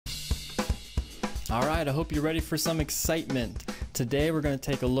All right, I hope you're ready for some excitement. Today we're going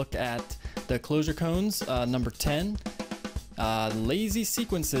to take a look at the Clojure Koans, number 10, lazy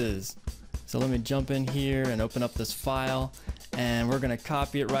sequences. So let me jump in here and open up this file, and we're going to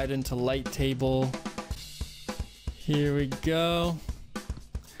copy it right into Light Table. Here we go.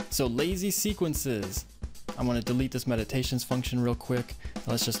 So lazy sequences. I'm going to delete this meditations function real quick.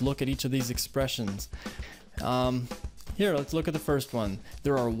 Let's just look at each of these expressions. Here, let's look at the first one.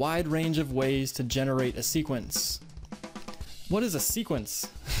 There are a wide range of ways to generate a sequence. What is a sequence?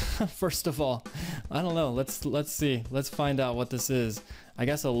 First of all, I don't know. Let's see. Let's find out what this is. I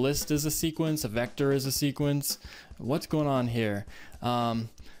guess a list is a sequence, a vector is a sequence. What's going on here?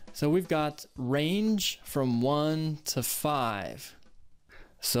 So we've got range from 1 to 5.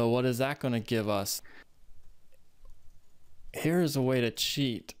 So what is that going to give us? Here's a way to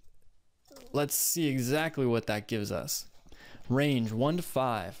cheat. Let's see exactly what that gives us. Range 1 to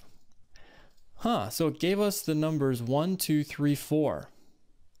 5. So it gave us the numbers 1, 2, 3, 4.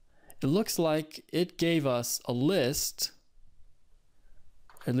 It looks like it gave us a list,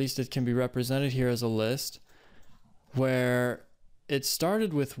 at least it can be represented here as a list, where it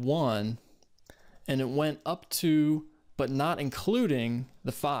started with 1 and it went up to, but not including,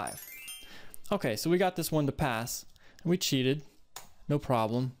 the 5. Okay, so we got this one to pass. We cheated, no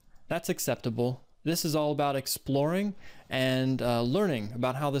problem. That's acceptable. This is all about exploring and learning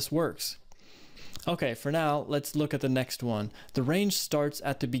about how this works. Okay, for now, let's look at the next one. The range starts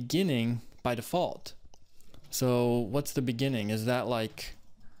at the beginning by default. So what's the beginning? Is that like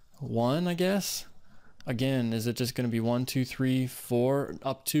 1, I guess? Again, is it just going to be 1, 2, 3, 4,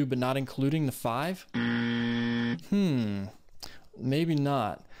 up to, but not including the 5? Maybe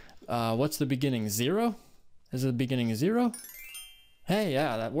not. What's the beginning? 0? Is it the beginning 0? Hey,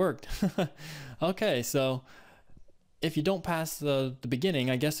 yeah, that worked. Okay, so if you don't pass the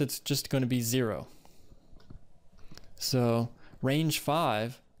beginning, I guess it's just going to be 0. So range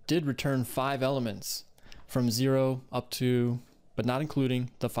 5 did return 5 elements from 0 up to, but not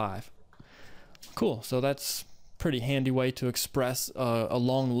including, the 5. Cool, so that's a pretty handy way to express a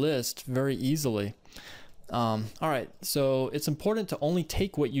long list very easily. All right, so it's important to only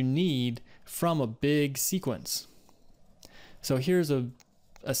take what you need from a big sequence. So here's a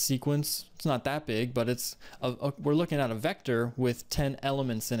sequence. It's not that big, but it's we're looking at a vector with 10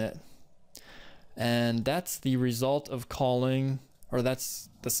 elements in it. And that's the result of calling, or that's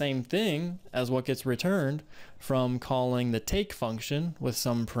the same thing as what gets returned from calling the take function with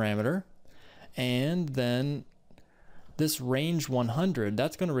some parameter. And then this range 100,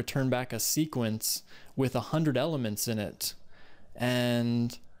 that's going to return back a sequence with 100 elements in it.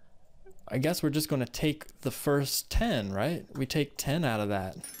 And I guess we're just going to take the first 10, right? We take 10 out of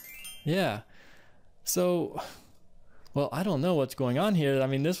that. Yeah. So, well, I don't know what's going on here. I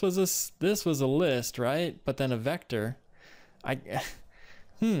mean, this was a list, right? But then a vector. I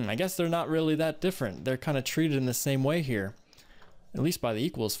guess they're not really that different. They're kind of treated in the same way here, at least by the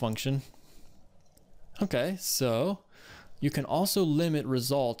equals function. Okay, so you can also limit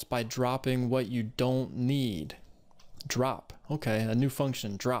results by dropping what you don't need. Drop. Okay, a new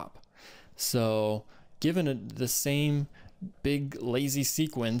function, drop. So given the same big lazy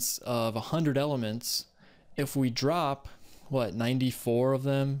sequence of 100 elements, if we drop, what, 94 of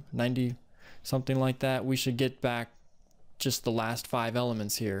them, 90, something like that, we should get back just the last 5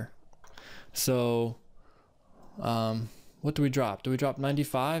 elements here. So what do we drop? Do we drop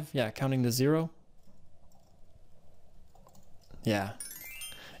 95? Yeah, counting the 0. Yeah.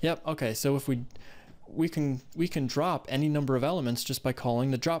 Yep, okay, so if we can drop any number of elements just by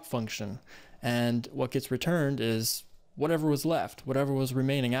calling the drop function, and what gets returned is whatever was left, whatever was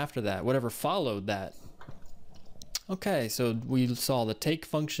remaining after that, whatever followed that. Okay, so we saw the take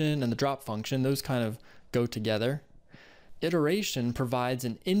function and the drop function. Those kind of go together. Iteration provides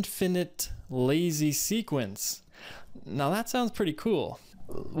an infinite lazy sequence. Now that sounds pretty cool.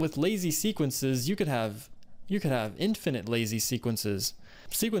 With lazy sequences, you could have infinite lazy sequences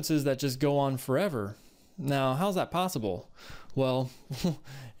that just go on forever. Now, how's that possible? Well,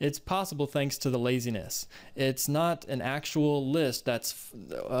 it's possible thanks to the laziness. It's not an actual list that's,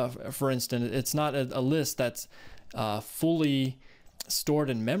 for instance, it's not a list that's fully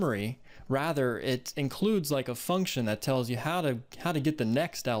stored in memory. Rather, it includes like a function that tells you how to get the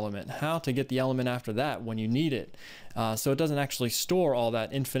next element, how to get the element after that when you need it. So it doesn't actually store all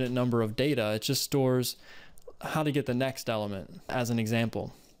that infinite number of data. It just stores how to get the next element, as an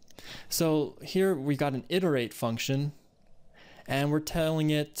example. So here we got an iterate function, and we're telling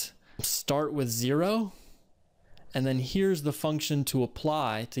it start with 0, and then here's the function to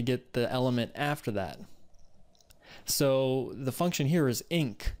apply to get the element after that. So the function here is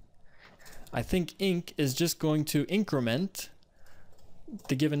inc. I think inc is just going to increment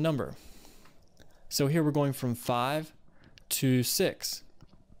the given number. So here we're going from 5 to 6.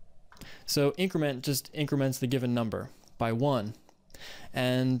 So increment just increments the given number by 1.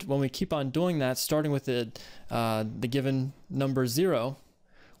 And when we keep on doing that, starting with the given number 0,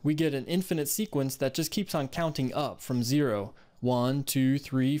 we get an infinite sequence that just keeps on counting up from 0. 1, 2,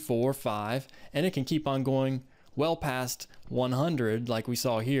 3, 4, 5, and it can keep on going well past 100 like we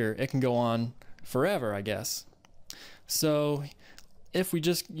saw here. It can go on forever, I guess. So if we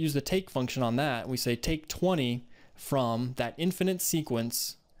just use the take function on that, we say take 20 from that infinite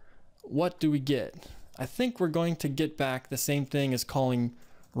sequence, what do we get? I think we're going to get back the same thing as calling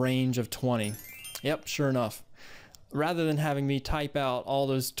range of 20. Yep, sure enough. Rather than having me type out all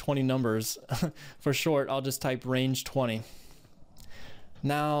those 20 numbers for short, I'll just type range 20.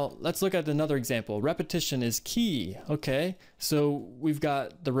 Now let's look at another example. Repetition is key. Okay, so we've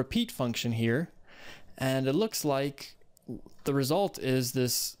got the repeat function here, and it looks like the result is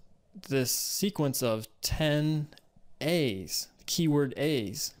this sequence of 10 A's, keyword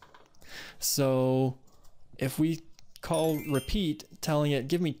A's. So if we call repeat, telling it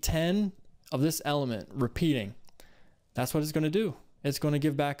give me 10 of this element repeating, that's what it's going to do. It's going to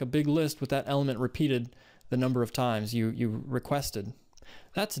give back a big list with that element repeated the number of times you requested.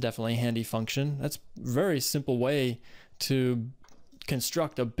 That's definitely a handy function. That's a very simple way to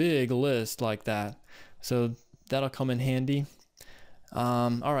construct a big list like that. So that'll come in handy.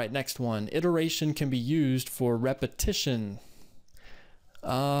 All right, next one. Iteration can be used for repetition.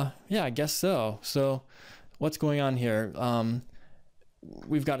 Yeah, I guess so. So what's going on here?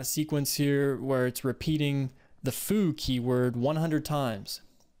 We've got a sequence here where it's repeating the foo keyword 100 times.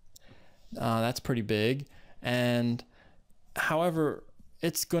 That's pretty big. And however,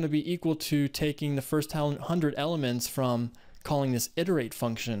 it's going to be equal to taking the first 100 elements from calling this iterate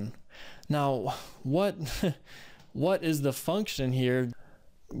function. Now, what is the function here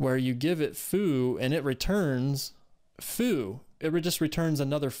where you give it foo and it returns foo? It just returns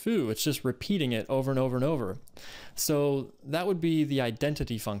another foo. It's just repeating it over and over and over. So that would be the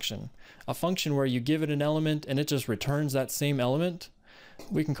identity function. A function where you give it an element and it just returns that same element.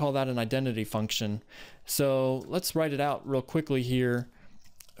 We can call that an identity function. So let's write it out real quickly here.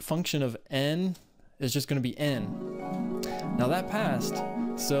 Function of n is just going to be n. Now that passed,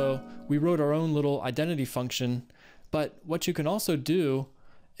 so we wrote our own little identity function, but what you can also do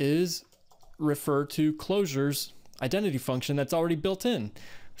is refer to Clojure's identity function that's already built in.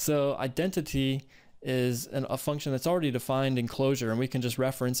 So identity is a function that's already defined in Clojure, and we can just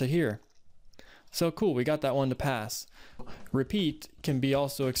reference it here. So cool, we got that one to pass. Repeat can be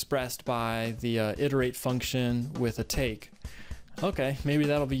also expressed by the iterate function with a take. Okay, maybe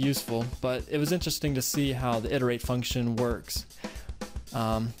that'll be useful, but it was interesting to see how the iterate function works.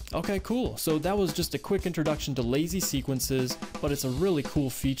 Okay, cool. So that was just a quick introduction to lazy sequences, but it's a really cool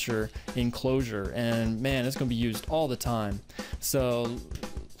feature in Clojure, and man, it's going to be used all the time. So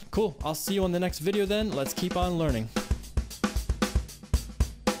cool. I'll see you on the next video then. Let's keep on learning.